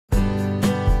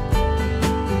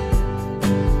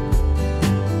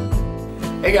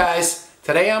Hey guys,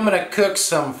 today I'm going to cook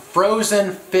some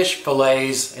frozen fish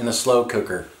fillets in the slow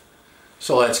cooker.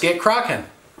 So let's get crocking.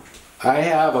 I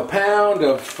have a pound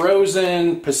of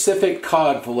frozen Pacific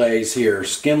cod fillets here,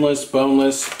 skinless,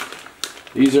 boneless.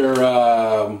 These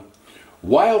are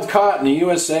wild caught in the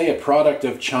USA, a product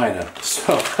of China.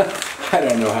 So I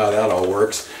don't know how that all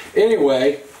works.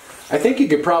 Anyway, I think you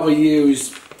could probably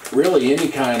use really any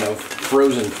kind of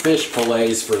frozen fish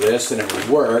fillets for this and it would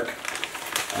work.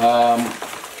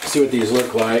 See what these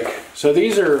look like. So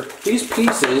these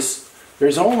pieces,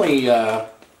 there's only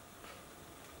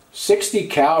 60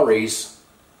 calories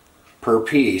per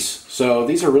piece. So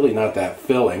these are really not that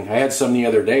filling. I had some the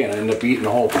other day and I ended up eating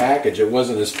the whole package. It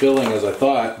wasn't as filling as I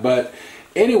thought. But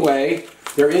anyway,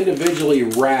 they're individually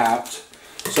wrapped.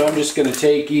 So I'm just going to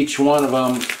take each one of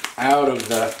them out of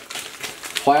the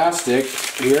plastic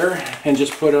here and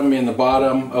just put them in the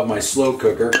bottom of my slow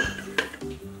cooker.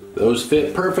 Those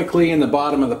fit perfectly in the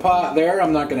bottom of the pot there.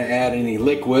 I'm not going to add any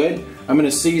liquid. I'm going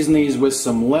to season these with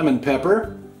some lemon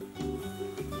pepper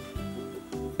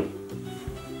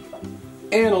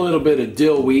and a little bit of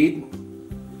dill weed.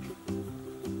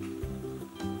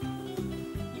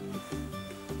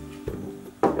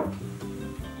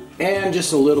 And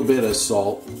just a little bit of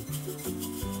salt.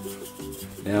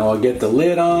 Now I'll get the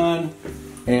lid on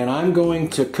and I'm going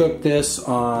to cook this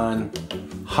on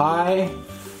high,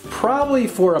 probably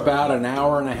for about an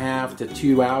hour and a half to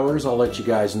 2 hours. I'll let you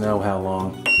guys know how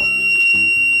long.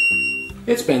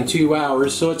 It's been 2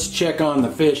 hours, so let's check on the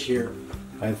fish here.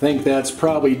 I think that's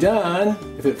probably done.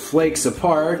 If it flakes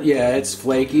apart, yeah, it's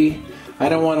flaky. I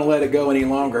don't want to let it go any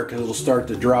longer because it'll start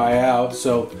to dry out.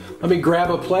 So let me grab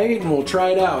a plate and we'll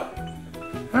try it out.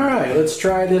 Alright, let's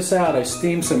try this out. I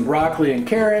steamed some broccoli and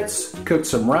carrots, cooked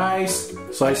some rice,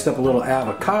 sliced up a little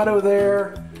avocado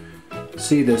there.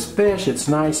 See this fish, it's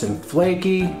nice and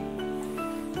flaky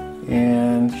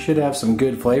and should have some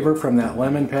good flavor from that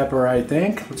lemon pepper, I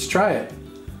think. Let's try it.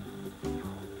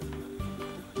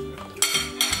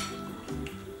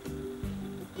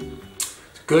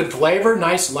 Good flavor,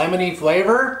 nice lemony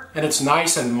flavor, and it's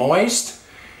nice and moist,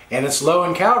 and it's low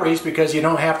in calories because you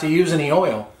don't have to use any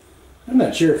oil. I'm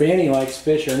not sure if Annie likes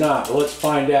fish or not, but let's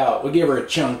find out. We'll give her a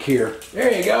chunk here.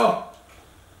 There you go.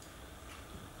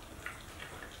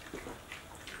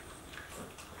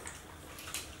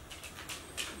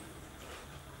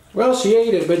 Well, she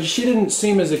ate it, but she didn't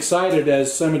seem as excited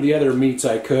as some of the other meats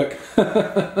I cook.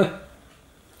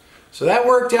 So that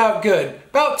worked out good.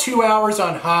 About 2 hours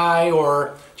on high,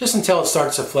 or just until it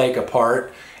starts to flake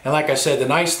apart. And like I said, the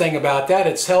nice thing about that,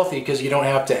 it's healthy because you don't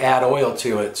have to add oil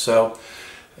to it. So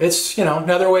it's, you know,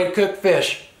 another way to cook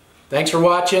fish. Thanks for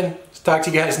watching. Talk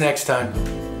to you guys next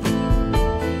time.